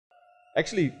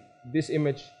Actually, this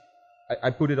image, I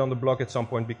put it on the blog at some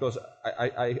point because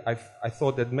I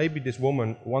thought that maybe this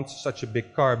woman wants such a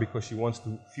big car because she wants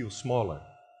to feel smaller.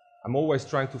 I'm always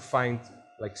trying to find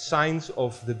like signs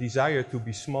of the desire to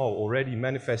be small already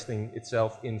manifesting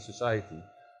itself in society.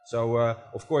 So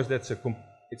of course that's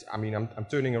I mean, I'm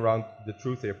turning around the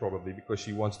truth here probably because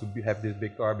she wants to have this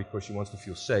big car because she wants to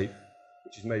feel safe,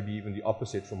 which is maybe even the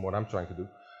opposite from what I'm trying to do.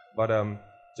 But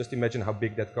just imagine how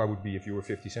big that car would be if you were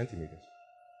 50 centimeters.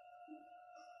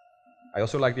 I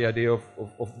also like the idea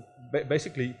of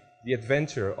basically the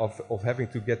adventure of having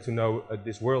to get to know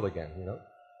this world again, you know.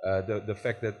 The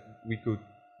fact that we could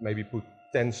maybe put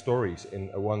 10 stories in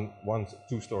a one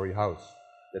two-story house,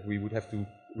 that we would have to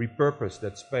repurpose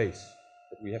that space,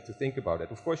 that we have to think about it.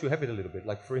 Of course you have it a little bit,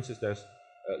 like for instance there's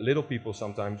little people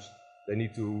sometimes, they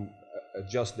need to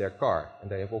adjust their car and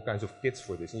they have all kinds of kits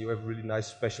for this, and you have really nice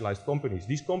specialized companies.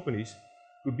 These companies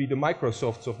could be the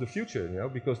Microsofts of the future, you know,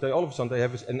 because they all of a sudden they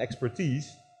have an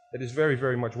expertise that is very,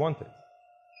 very much wanted.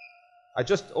 I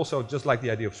also like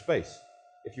the idea of space.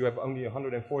 If you have only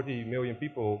 140 million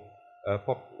people,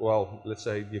 well, let's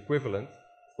say the equivalent,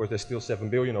 of course there's still 7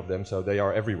 billion of them, so they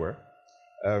are everywhere,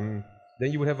 then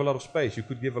you would have a lot of space. You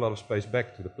could give a lot of space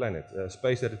back to the planet,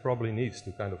 space that it probably needs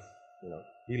to kind of, you know,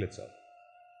 heal itself.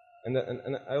 And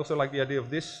I also like the idea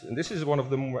of this, and this is one of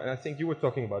the more, and I think you were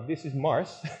talking about, this is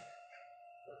Mars.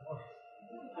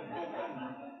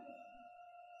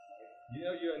 You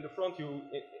know, in the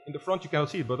front you cannot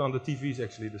see it, but on the TVs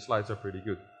actually the slides are pretty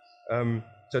good.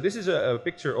 So this is a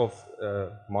picture of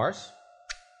Mars.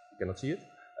 You cannot see it,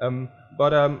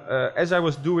 but as I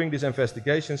was doing this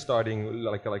investigation, starting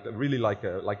like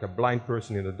a blind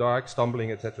person in the dark,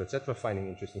 stumbling, etc., finding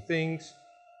interesting things,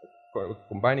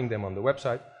 combining them on the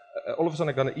website. All of a sudden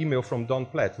I got an email from Don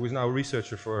Platt, who is now a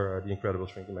researcher for The Incredible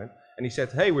Shrinking Man, and he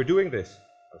said, "Hey, we're doing this."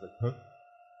 I was like, "Huh?"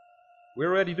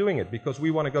 We're already doing it because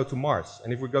we want to go to Mars,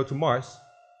 and if we go to Mars,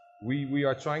 we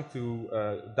are trying to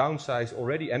downsize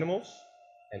already animals,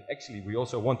 and actually we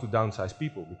also want to downsize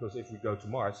people, because if we go to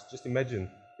Mars, just imagine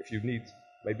if you need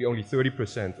maybe only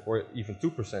 30% or even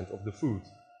 2% of the food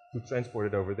to transport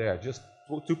it over there, just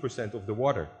 2% of the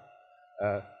water,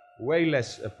 way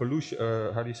less pollution,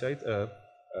 how do you say it?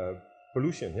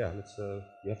 Pollution, yeah,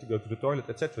 you have to go to the toilet,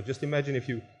 etc. Just imagine if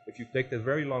you take that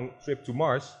very long trip to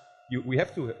Mars, we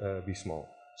have to be small.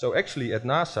 So actually at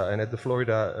NASA and at the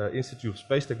Florida Institute of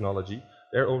Space Technology,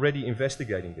 they're already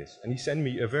investigating this. And he sent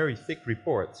me a very thick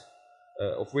report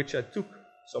of which I took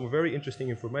some very interesting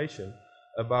information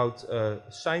about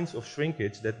signs of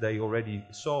shrinkage that they already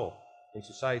saw in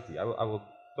society. I will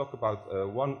talk about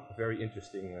one very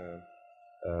interesting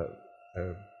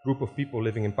group of people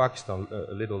living in Pakistan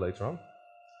a little later on.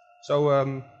 So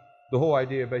the whole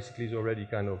idea basically is already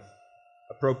kind of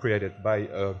appropriated by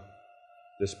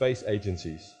the space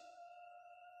agencies.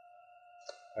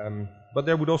 But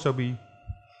there would also be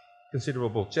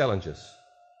considerable challenges.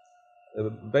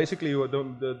 Basically,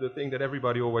 the thing that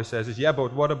everybody always says is, yeah,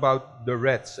 but what about the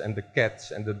rats and the cats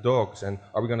and the dogs, and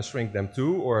are we going to shrink them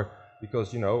too? Or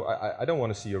because, you know, I don't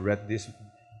want to see a rat this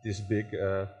big,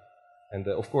 and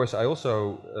of course I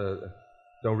also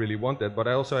don't really want that, but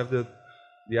I also have the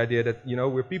idea that, you know,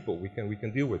 we're people, we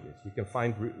can deal with this, we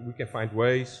can find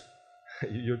ways.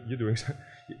 You're doing so.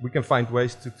 We can find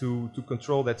ways to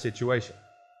control that situation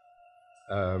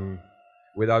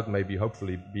without maybe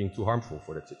hopefully being too harmful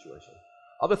for that situation.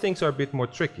 Other things are a bit more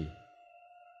tricky,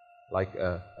 like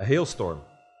a hailstorm.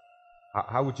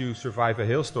 How would you survive a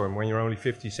hailstorm when you're only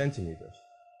 50 centimeters?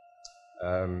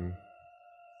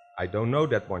 I don't know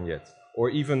that one yet. Or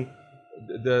even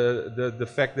the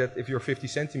fact that if you're 50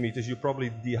 centimeters, you probably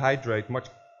dehydrate much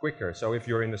quicker. So if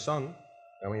you're in the sun,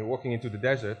 and when you're walking into the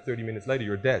desert, 30 minutes later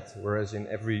you're dead. Whereas in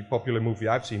every popular movie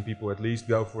I've seen, people at least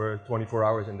go for 24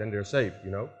 hours and then they're saved, you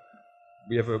know.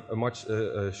 We have a much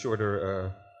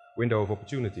shorter window of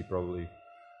opportunity, probably.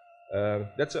 I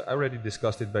already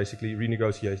discussed it, basically,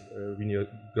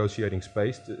 renegotiating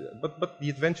space, but the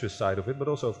adventurous side of it, but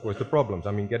also, of course, the problems.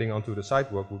 I mean, getting onto the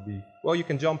sidewalk would be, well, you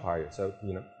can jump higher, so,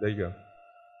 you know, there you go.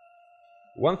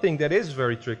 One thing that is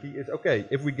very tricky is, okay,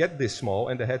 if we get this small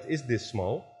and the head is this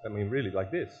small, I mean really like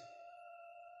this,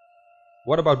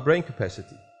 what about brain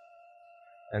capacity?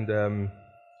 And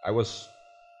I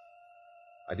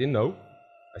didn't know,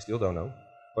 I still don't know,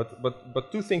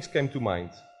 but two things came to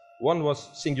mind. One was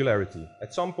singularity.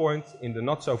 At some point in the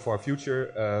not so far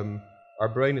future, our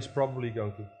brain is probably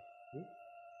going to...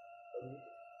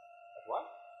 What?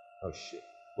 Oh shit.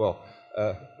 Well,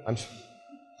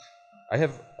 I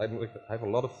have a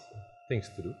lot of things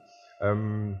to do.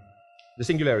 The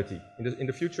singularity. In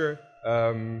the future,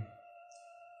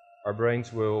 our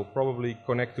brains will probably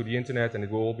connect to the internet and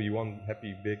it will all be one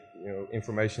happy big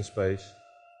information space.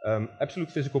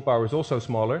 Absolute physical power is also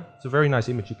smaller. It's a very nice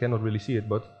image, you cannot really see it,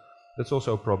 but that's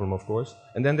also a problem, of course.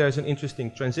 And then there's an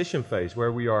interesting transition phase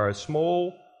where we are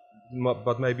small,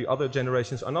 but maybe other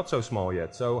generations are not so small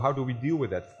yet. So how do we deal with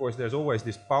that? Of course, there's always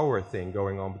this power thing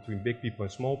going on between big people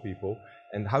and small people.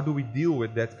 And how do we deal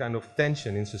with that kind of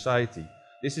tension in society?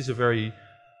 This is a very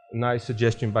nice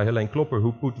suggestion by Helene Klopper,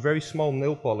 who put very small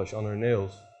nail polish on her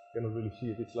nails. You cannot really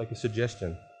see it. It's like a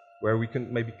suggestion where we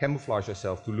can maybe camouflage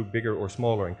ourselves to look bigger or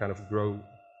smaller and kind of grow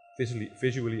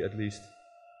visually at least.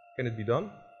 Can it be done?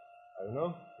 I don't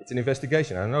know. It's an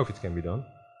investigation. I don't know if it can be done.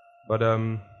 But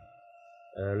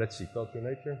let's see, culture and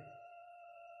nature.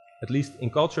 At least in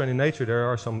culture and in nature there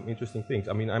are some interesting things.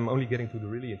 I mean, I'm only getting to the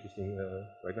really interesting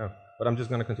right now, but I'm just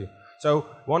going to continue. So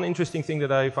one interesting thing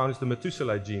that I found is the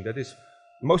Methuselah gene. That is,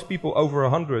 most people over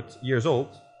 100 years old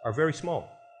are very small.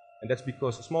 And that's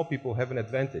because small people have an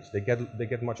advantage. They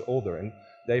get much older. And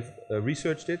they've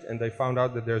researched it and they found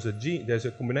out that there's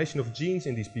a combination of genes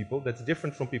in these people that's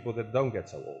different from people that don't get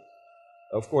so old.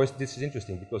 Of course, this is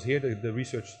interesting because here the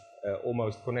research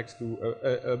almost connects to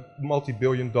a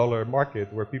multi-billion-dollar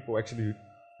market where people actually,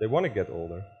 they want to get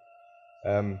older.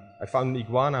 I found an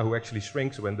iguana who actually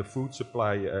shrinks when the food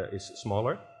supply is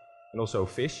smaller, and also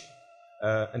fish.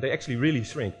 And they actually really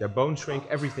shrink. Their bones shrink,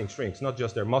 everything shrinks, not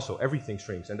just their muscle, everything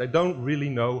shrinks. And they don't really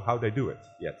know how they do it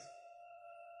yet.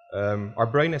 Our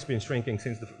brain has been shrinking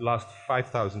since the last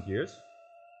 5,000 years.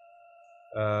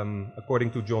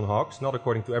 According to John Hawkes, not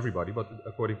according to everybody, but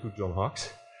according to John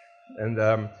Hawkes.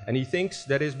 And he thinks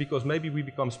that is because maybe we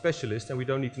become specialists and we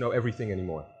don't need to know everything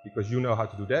anymore. Because you know how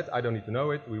to do that, I don't need to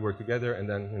know it, we work together, and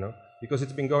then, because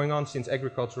it's been going on since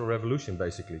agricultural revolution,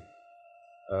 basically.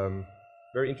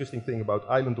 Very interesting thing about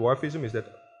island dwarfism is that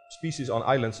species on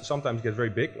islands sometimes get very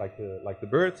big, like the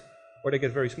bird, or they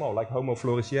get very small, like Homo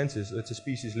floresiensis. It's a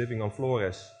species living on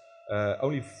Flores.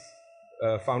 Only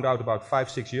found out about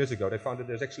 5-6 years ago. They found that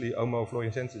there's actually Homo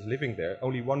floresiensis living there,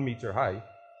 only 1 meter high,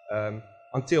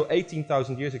 until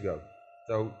 18,000 years ago.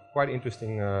 So quite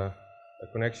interesting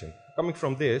connection. Coming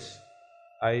from this,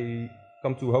 I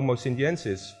come to Homo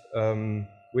sindiensis,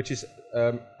 which is,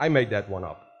 I made that one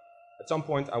up. At some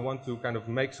point I want to kind of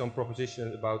make some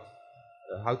proposition about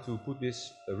how to put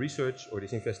this research or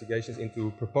these investigations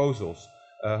into proposals.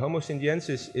 Homo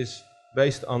sindiensis is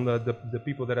based on the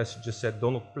people that I just said,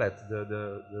 Donald Platt,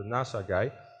 the NASA guy.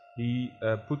 He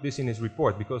put this in his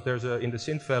report because there's in the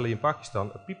Sindh Valley in Pakistan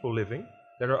people living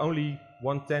that are only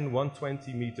 110,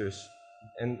 120 meters,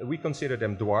 and we consider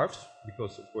them dwarfs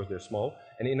because of course they're small,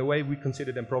 and in a way we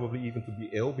consider them probably even to be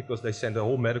ill because they send a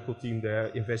whole medical team there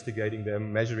investigating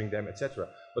them, measuring them, etc.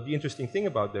 But the interesting thing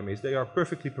about them is they are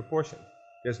perfectly proportioned.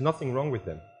 There's nothing wrong with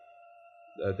them.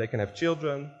 They can have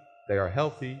children, they are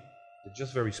healthy, they're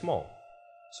just very small.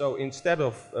 So instead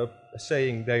of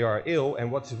saying they are ill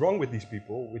and what's wrong with these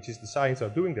people, which is the science are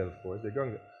doing that, of course, they're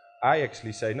going to, I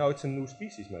actually say, no, it's a new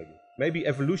species maybe. Maybe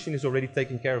evolution is already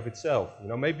taking care of itself.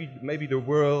 Maybe the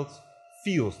world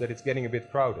feels that it's getting a bit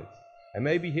crowded. And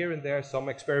maybe here and there some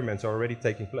experiments are already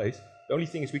taking place. The only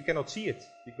thing is we cannot see it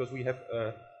because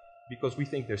we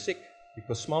think they're sick,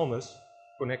 because smallness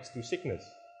connects to sickness.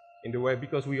 In the way,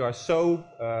 because we are so,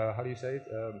 how do you say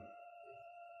it,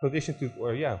 conditioned to,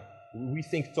 or yeah, we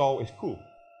think tall is cool.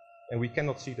 And we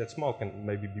cannot see that small can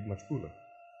maybe be much cooler.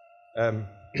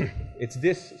 It's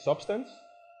this substance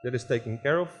that is taking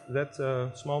care of that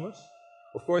smallness.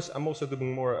 Of course, I'm also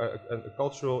doing more a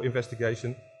cultural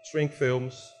investigation, shrink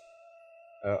films.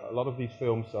 A lot of these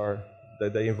films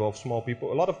they involve small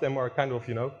people. A lot of them are kind of,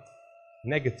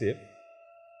 negative,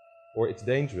 or it's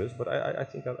dangerous, but I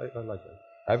think I like that.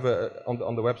 I have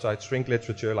on the website shrink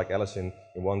literature, like Alice in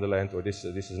Wonderland, or this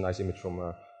is a nice image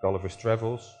from Gulliver's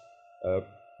Travels.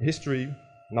 History,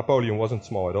 Napoleon wasn't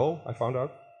small at all, I found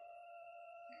out.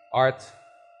 Art,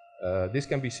 this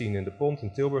can be seen in the pond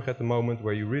in Tilburg at the moment,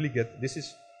 where you really get, this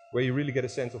is where you really get a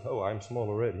sense of, oh, I'm small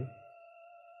already.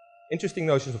 Interesting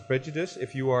notions of prejudice.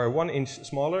 If you are 1 inch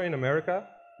smaller in America,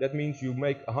 that means you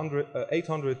make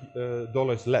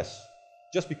 $800 less,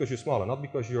 just because you're smaller, not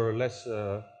because you're less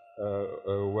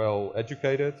well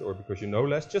educated or because you know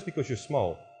less, just because you're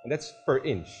small. And that's per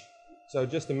inch. So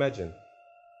just imagine,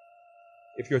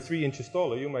 if you're 3 inches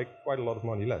taller, you make quite a lot of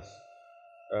money less.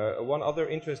 One other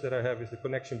interest that I have is the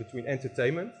connection between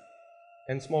entertainment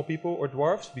and small people or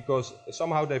dwarfs, because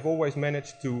somehow they've always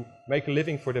managed to make a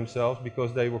living for themselves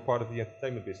because they were part of the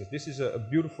entertainment business. This is a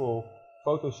beautiful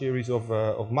photo series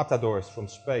of matadors from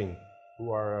Spain,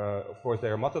 who are, of course, they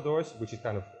are matadors, which is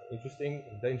kind of interesting,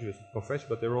 dangerous to confess,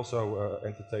 but they're also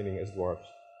entertaining as dwarfs.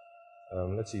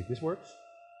 Let's see if this works.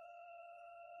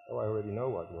 Oh, I already know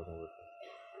what wasn't working.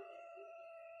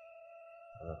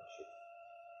 Oh, shit.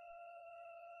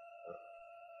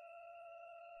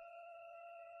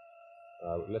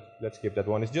 Let's skip that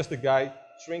one. It's just a guy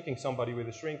shrinking somebody with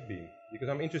a shrink beam, because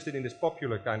I'm interested in this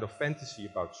popular kind of fantasy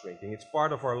about shrinking. It's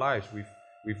part of our lives. We've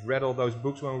read all those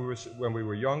books when we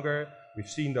were younger. We've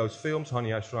seen those films,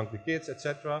 Honey, I Shrunk the Kids,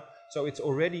 etc. So it's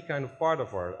already kind of part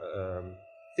of our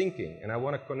thinking, and I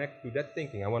want to connect to that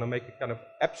thinking. I want to make a kind of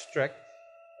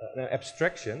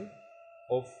abstraction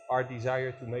of our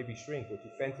desire to maybe shrink or to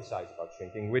fantasize about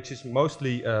shrinking, which is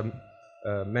mostly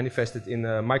manifested in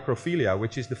microphilia,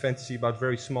 which is the fantasy about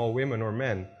very small women or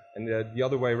men, and the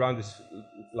other way around is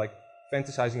like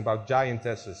fantasizing about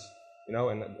giantesses, you know,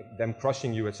 and them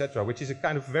crushing you, etc., which is a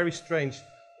kind of very strange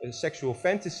sexual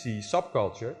fantasy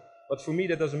subculture. But for me,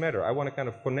 that doesn't matter. I want to kind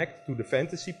of connect to the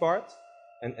fantasy part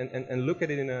and look at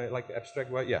it in a like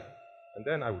abstract way. Yeah, and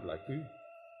then I would like to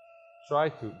try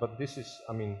to. But this is,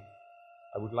 I mean,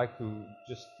 I would like to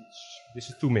just. This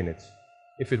is 2 minutes.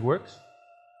 If it works.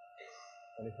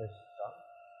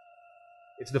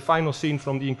 It's the final scene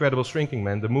from The Incredible Shrinking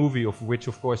Man, the movie of which,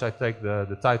 of course, I take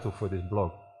the title for this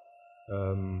blog.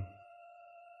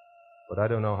 But I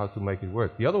don't know how to make it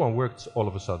work. The other one worked all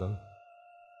of a sudden.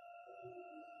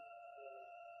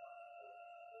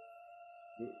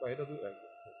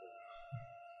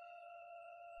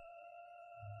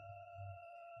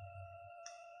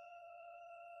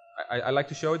 I like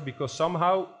to show it because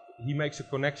somehow he makes a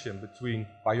connection between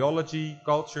biology,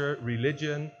 culture,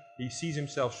 religion. He sees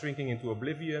himself shrinking into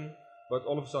oblivion, but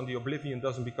all of a sudden the oblivion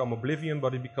doesn't become oblivion,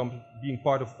 but it becomes being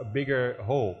part of a bigger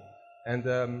whole. And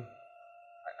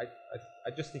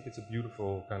I just think it's a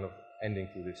beautiful kind of ending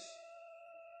to this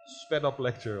sped up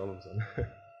lecture all of a sudden.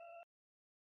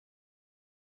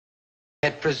 He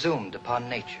had presumed upon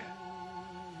nature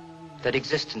that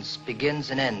existence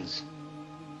begins and ends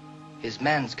is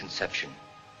man's conception,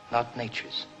 not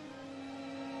nature's.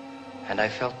 And I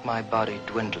felt my body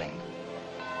dwindling,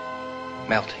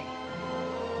 melting,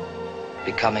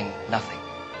 becoming nothing.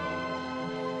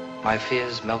 My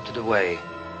fears melted away,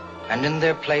 and in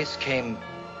their place came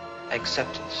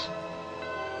acceptance.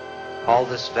 All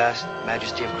this vast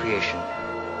majesty of creation,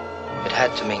 it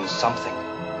had to mean something.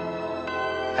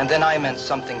 And then I meant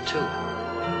something too.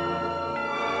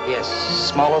 Yes,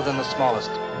 smaller than the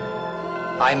smallest,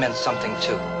 I meant something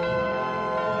too.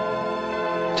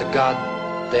 To God,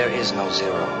 there is no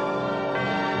zero.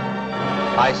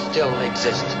 I still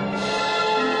exist.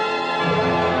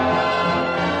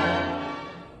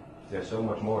 There's so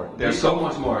much more. There's so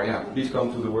much more, yeah. Please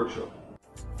come to the workshop.